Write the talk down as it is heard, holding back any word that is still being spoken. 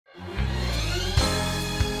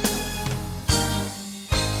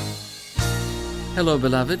Hello,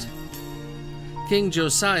 beloved. King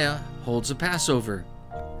Josiah holds a Passover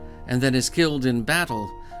and then is killed in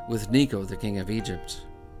battle with Necho, the king of Egypt.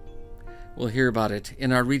 We'll hear about it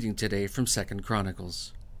in our reading today from 2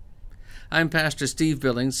 Chronicles. I'm Pastor Steve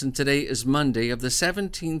Billings, and today is Monday of the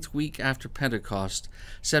 17th week after Pentecost,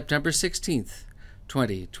 September 16th,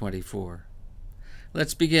 2024.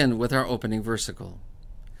 Let's begin with our opening versicle.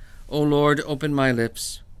 O Lord, open my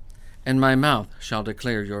lips, and my mouth shall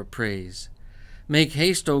declare your praise. Make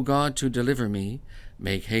haste, O God, to deliver me.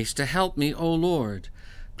 Make haste to help me, O Lord.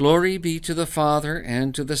 Glory be to the Father,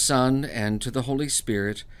 and to the Son, and to the Holy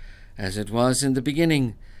Spirit, as it was in the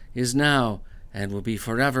beginning, is now, and will be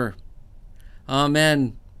forever.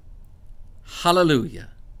 Amen. Hallelujah.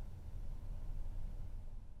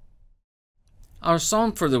 Our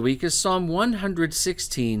psalm for the week is Psalm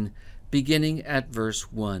 116, beginning at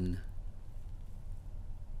verse 1.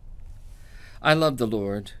 I love the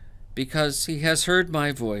Lord, because he has heard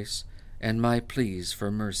my voice and my pleas for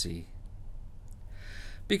mercy.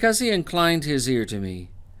 Because he inclined his ear to me,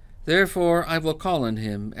 therefore I will call on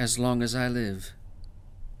him as long as I live.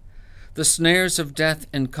 The snares of death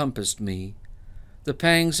encompassed me, the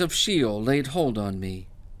pangs of Sheol laid hold on me.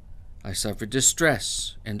 I suffered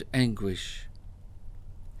distress and anguish.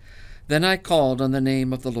 Then I called on the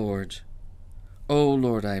name of the Lord. O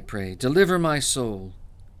Lord, I pray, deliver my soul.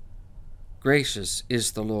 Gracious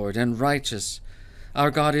is the Lord, and righteous. Our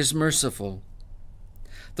God is merciful.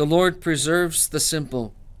 The Lord preserves the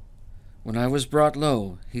simple. When I was brought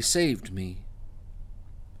low, he saved me.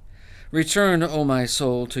 Return, O my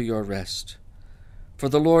soul, to your rest, for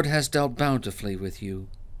the Lord has dealt bountifully with you.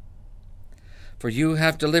 For you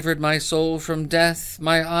have delivered my soul from death,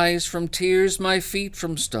 my eyes from tears, my feet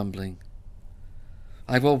from stumbling.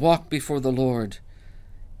 I will walk before the Lord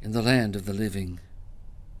in the land of the living.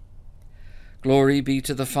 Glory be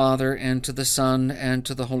to the Father, and to the Son, and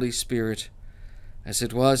to the Holy Spirit, as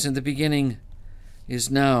it was in the beginning,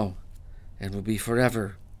 is now, and will be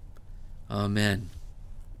forever. Amen.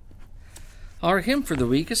 Our hymn for the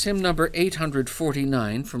week is hymn number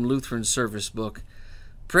 849 from Lutheran Service Book,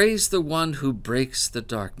 Praise the One Who Breaks the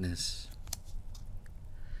Darkness.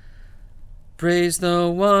 Praise the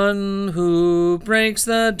one who breaks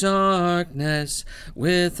the darkness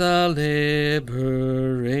with a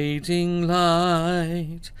liberating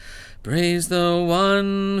light. Praise the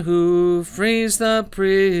one who frees the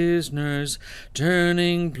prisoners,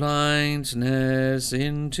 turning blindness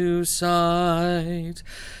into sight.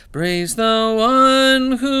 Praise the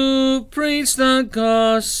one who preached the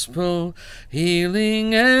gospel,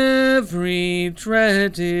 healing every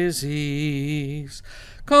dread disease,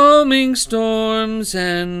 calming storms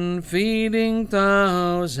and feeding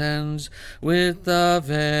thousands with the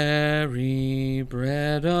very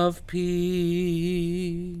bread of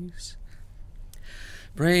peace.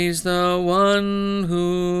 Praise the one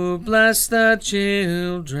who blessed the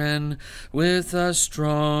children with a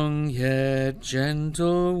strong yet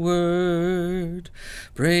gentle word.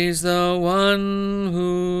 Praise the one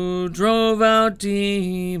who drove out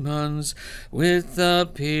demons with the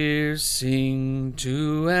piercing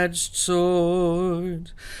two-edged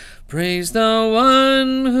sword. Praise the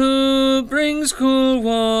one who brings cool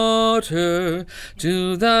water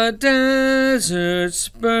to the desert's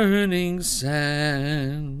burning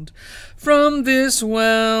sand. From this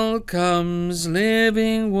well comes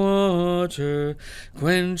living water,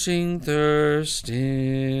 quenching thirst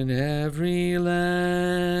in every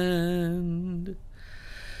land.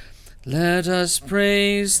 Let us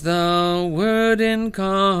praise the Word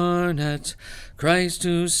incarnate, Christ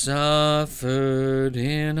who suffered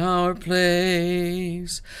in our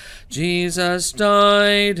place. Jesus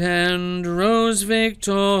died and rose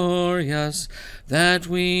victorious, that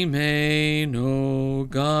we may know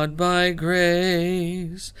God by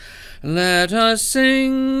grace. Let us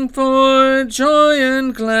sing for joy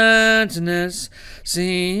and gladness,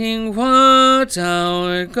 seeing what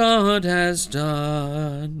our God has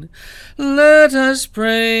done. Let us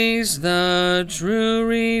praise the true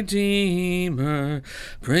Redeemer,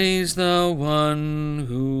 praise the one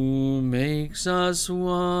who makes us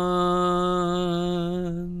one.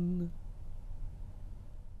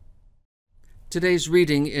 Today's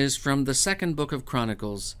reading is from the second book of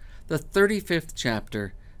Chronicles, the 35th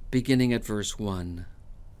chapter, beginning at verse 1.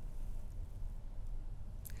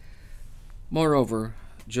 Moreover,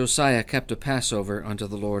 Josiah kept a Passover unto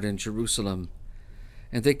the Lord in Jerusalem,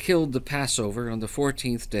 and they killed the Passover on the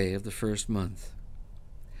 14th day of the first month.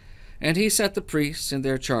 And he set the priests in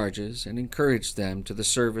their charges, and encouraged them to the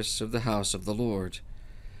service of the house of the Lord,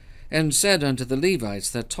 and said unto the Levites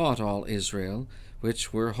that taught all Israel,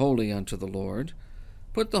 which were holy unto the Lord,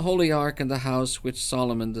 Put the holy ark in the house which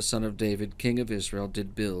Solomon the son of David, king of Israel,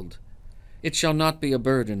 did build. It shall not be a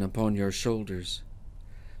burden upon your shoulders.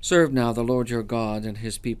 Serve now the Lord your God and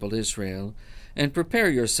his people Israel, and prepare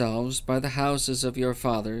yourselves by the houses of your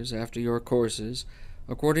fathers after your courses,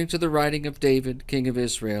 according to the writing of David, king of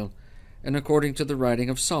Israel, and according to the writing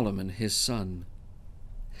of Solomon his son.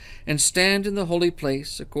 And stand in the holy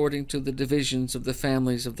place according to the divisions of the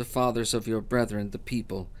families of the fathers of your brethren the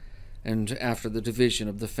people, and after the division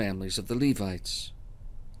of the families of the Levites.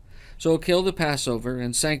 So kill the Passover,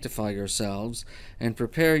 and sanctify yourselves, and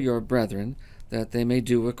prepare your brethren, that they may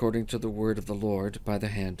do according to the word of the Lord by the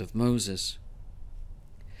hand of Moses.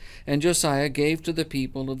 And Josiah gave to the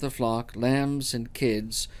people of the flock lambs and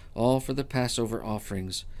kids, all for the Passover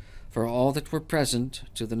offerings, for all that were present,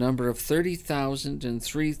 to the number of 30,000 and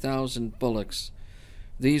 3,000 bullocks.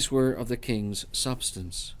 These were of the king's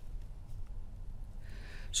substance.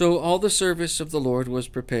 So all the service of the Lord was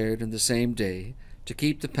prepared in the same day, to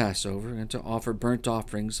keep the Passover, and to offer burnt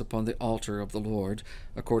offerings upon the altar of the Lord,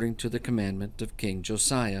 according to the commandment of King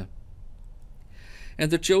Josiah.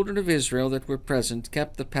 And the children of Israel that were present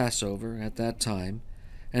kept the Passover at that time,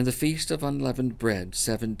 and the feast of unleavened bread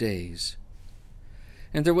 7 days.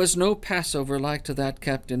 And there was no Passover like to that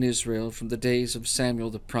kept in Israel from the days of Samuel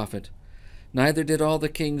the prophet, neither did all the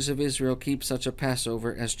kings of Israel keep such a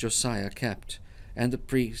Passover as Josiah kept, and the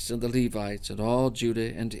priests and the Levites and all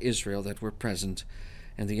Judah and Israel that were present,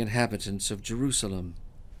 and the inhabitants of Jerusalem.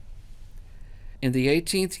 In the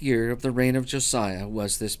 18th year of the reign of Josiah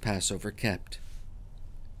was this Passover kept.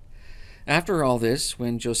 After all this,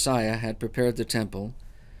 when Josiah had prepared the temple,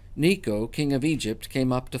 Necho, king of Egypt,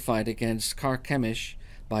 came up to fight against Carchemish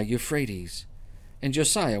by Euphrates, and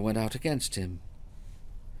Josiah went out against him.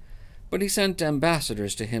 But he sent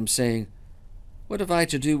ambassadors to him, saying, What have I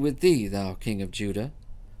to do with thee, thou king of Judah?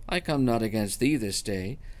 I come not against thee this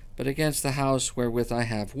day, but against the house wherewith I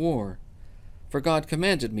have war. For God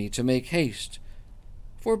commanded me to make haste.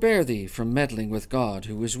 Forbear thee from meddling with God,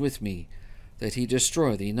 who is with me, that he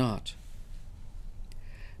destroy thee not.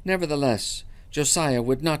 Nevertheless, Josiah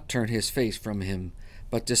would not turn his face from him,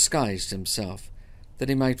 but disguised himself, that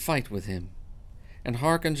he might fight with him, and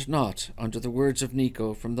hearkened not unto the words of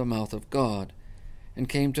Necho from the mouth of God, and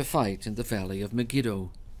came to fight in the valley of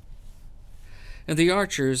Megiddo. And the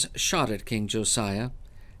archers shot at King Josiah,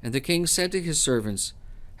 and the king said to his servants,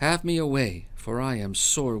 Have me away, for I am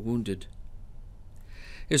sore wounded.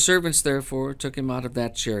 His servants therefore took him out of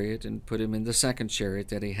that chariot, and put him in the second chariot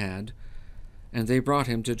that he had, and they brought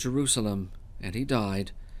him to Jerusalem, and he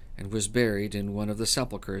died, and was buried in one of the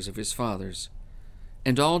sepulchres of his fathers.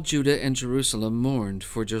 And all Judah and Jerusalem mourned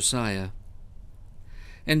for Josiah.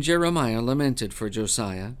 And Jeremiah lamented for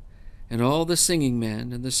Josiah, and all the singing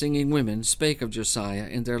men and the singing women spake of Josiah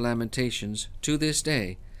in their lamentations to this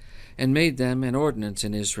day, and made them an ordinance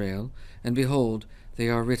in Israel, and behold, they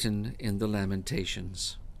are written in the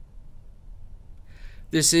Lamentations.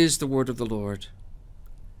 This is the word of the Lord.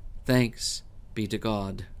 Thanks be to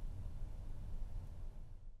God.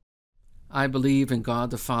 I believe in God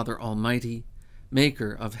the Father Almighty,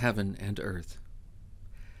 maker of heaven and earth,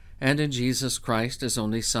 and in Jesus Christ, his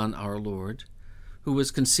only Son, our Lord, who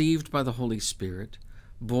was conceived by the Holy Spirit,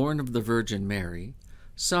 born of the Virgin Mary,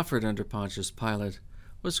 suffered under Pontius Pilate,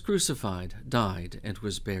 was crucified, died, and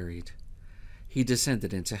was buried. He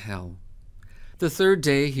descended into hell. The third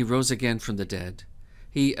day he rose again from the dead.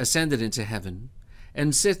 He ascended into heaven,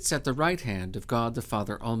 and sits at the right hand of God the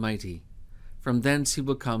Father Almighty. From thence he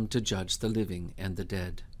will come to judge the living and the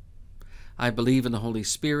dead. I believe in the Holy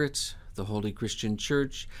Spirit, the holy Christian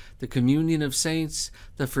Church, the communion of saints,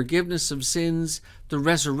 the forgiveness of sins, the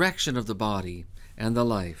resurrection of the body, and the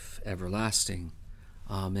life everlasting.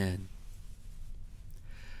 Amen.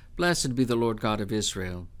 Blessed be the Lord God of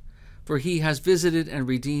Israel, for he has visited and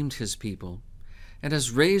redeemed his people, and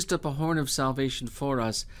has raised up a horn of salvation for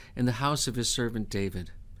us in the house of his servant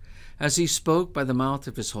David, as he spoke by the mouth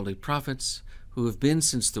of his holy prophets, who have been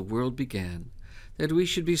since the world began, that we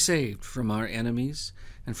should be saved from our enemies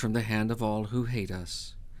and from the hand of all who hate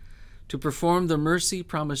us, to perform the mercy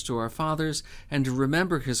promised to our fathers, and to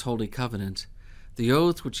remember his holy covenant, the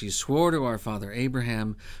oath which he swore to our father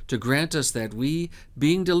Abraham, to grant us that we,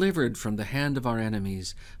 being delivered from the hand of our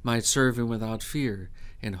enemies, might serve him without fear,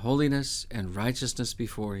 in holiness and righteousness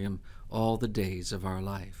before him all the days of our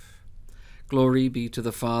life. Glory be to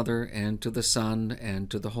the Father, and to the Son,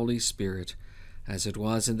 and to the Holy Spirit, as it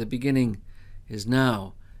was in the beginning, is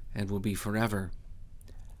now, and will be forever.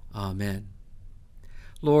 Amen.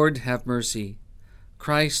 Lord, have mercy.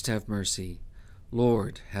 Christ, have mercy.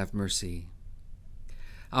 Lord, have mercy.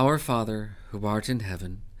 Our Father, who art in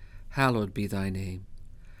heaven, hallowed be thy name.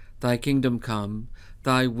 Thy kingdom come,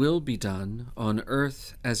 thy will be done, on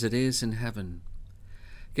earth as it is in heaven.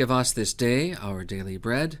 Give us this day our daily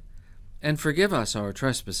bread, and forgive us our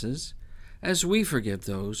trespasses, as we forgive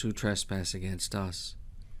those who trespass against us.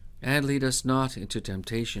 And lead us not into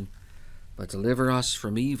temptation, but deliver us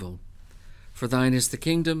from evil. For thine is the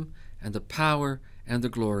kingdom, and the power, and the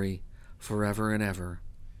glory, forever and ever.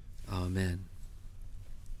 Amen.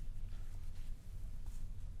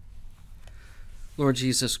 Lord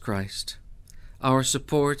Jesus Christ, our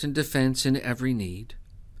support and defense in every need,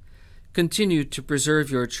 continue to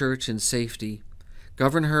preserve your church in safety,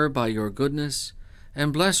 govern her by your goodness,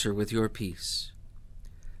 and bless her with your peace.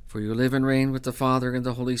 For you live and reign with the Father and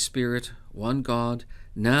the Holy Spirit, one God,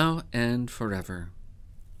 now and forever.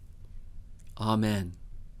 Amen.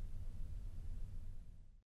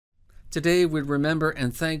 Today we remember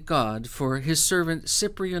and thank God for his servant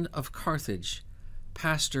Cyprian of Carthage,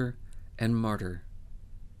 pastor and martyr.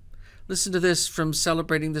 Listen to this from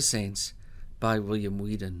Celebrating the Saints by William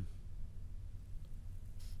Whedon.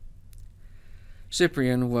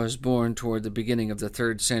 Cyprian was born toward the beginning of the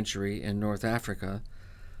 3rd century in North Africa,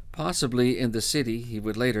 possibly in the city he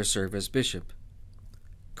would later serve as bishop,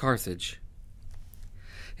 Carthage.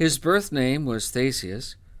 His birth name was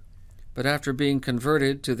Thasius, but after being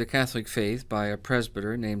converted to the Catholic faith by a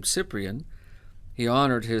presbyter named Cyprian, he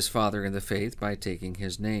honored his father in the faith by taking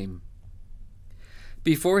his name.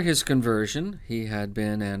 Before his conversion, he had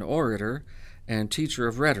been an orator and teacher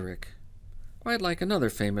of rhetoric, quite like another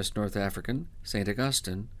famous North African, St.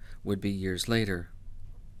 Augustine, would be years later.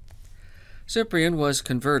 Cyprian was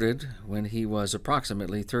converted when he was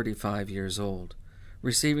approximately 35 years old,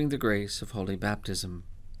 receiving the grace of holy baptism.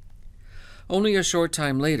 Only a short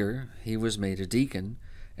time later, he was made a deacon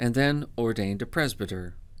and then ordained a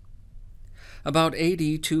presbyter. About AD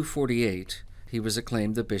 248, he was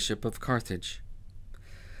acclaimed the Bishop of Carthage.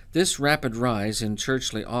 This rapid rise in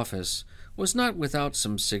churchly office was not without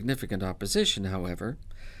some significant opposition, however,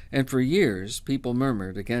 and for years people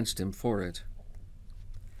murmured against him for it.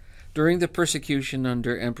 During the persecution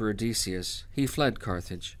under Emperor Decius, he fled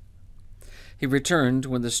Carthage. He returned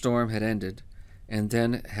when the storm had ended, and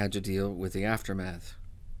then had to deal with the aftermath.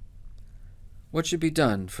 What should be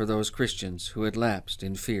done for those Christians who had lapsed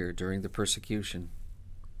in fear during the persecution,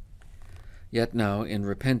 yet now, in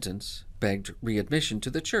repentance, begged readmission to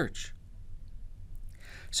the church?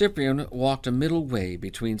 Cyprian walked a middle way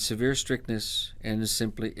between severe strictness and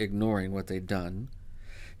simply ignoring what they'd done.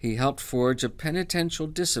 He helped forge a penitential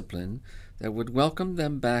discipline that would welcome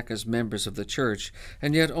them back as members of the church,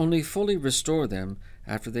 and yet only fully restore them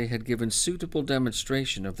after they had given suitable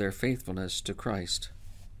demonstration of their faithfulness to Christ.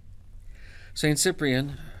 St.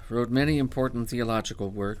 Cyprian wrote many important theological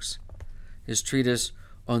works. His treatise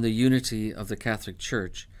on the unity of the Catholic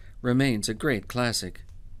Church remains a great classic.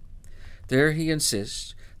 There he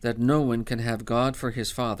insists that no one can have God for his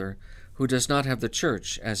father who does not have the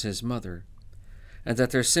Church as his mother, and that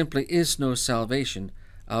there simply is no salvation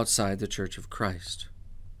outside the Church of Christ.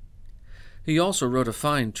 He also wrote a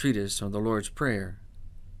fine treatise on the Lord's Prayer.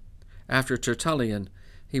 After Tertullian,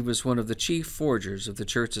 he was one of the chief forgers of the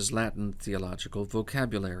Church's Latin theological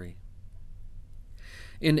vocabulary.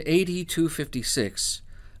 In AD 256,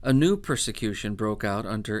 a new persecution broke out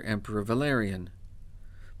under Emperor Valerian.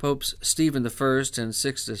 Popes Stephen I and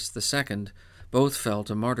Sixtus II both fell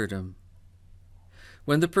to martyrdom.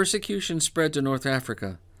 When the persecution spread to North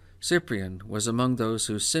Africa, Cyprian was among those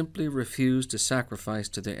who simply refused to sacrifice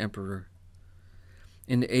to the emperor.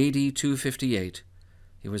 In AD 258,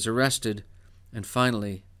 he was arrested and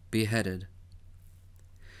finally beheaded.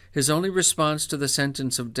 His only response to the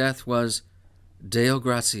sentence of death was Deo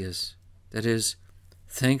gratias, that is,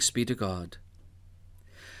 thanks be to God.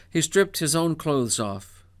 He stripped his own clothes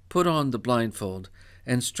off, put on the blindfold,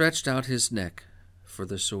 and stretched out his neck for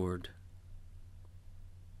the sword.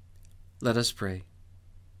 Let us pray.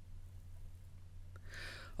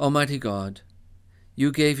 Almighty God,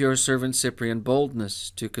 you gave your servant Cyprian boldness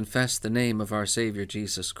to confess the name of our Savior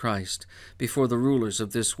Jesus Christ before the rulers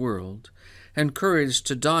of this world, and courage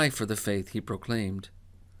to die for the faith he proclaimed.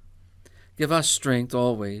 Give us strength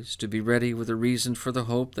always to be ready with a reason for the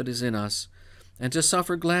hope that is in us, and to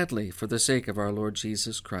suffer gladly for the sake of our Lord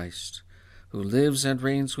Jesus Christ, who lives and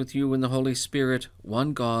reigns with you in the Holy Spirit,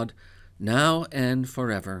 one God, now and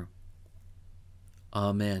forever.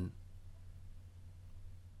 Amen.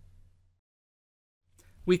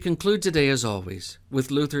 We conclude today, as always,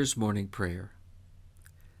 with Luther's morning prayer.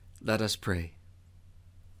 Let us pray.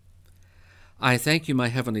 I thank you, my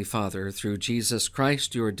heavenly Father, through Jesus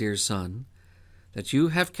Christ, your dear Son, that you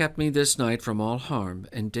have kept me this night from all harm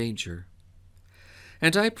and danger.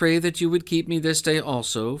 And I pray that you would keep me this day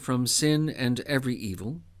also from sin and every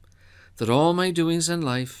evil, that all my doings in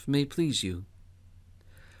life may please you.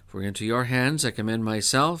 For into your hands I commend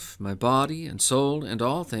myself, my body and soul, and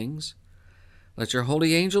all things. Let your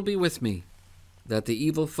holy angel be with me, that the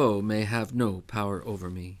evil foe may have no power over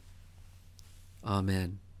me.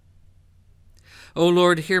 Amen. O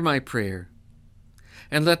Lord, hear my prayer,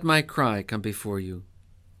 and let my cry come before you.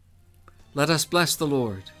 Let us bless the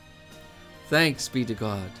Lord. Thanks be to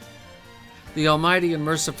God. The Almighty and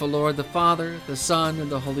merciful Lord, the Father, the Son,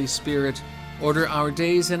 and the Holy Spirit, order our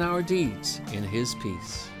days and our deeds in his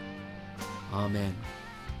peace. Amen.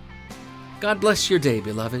 God bless your day,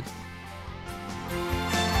 beloved.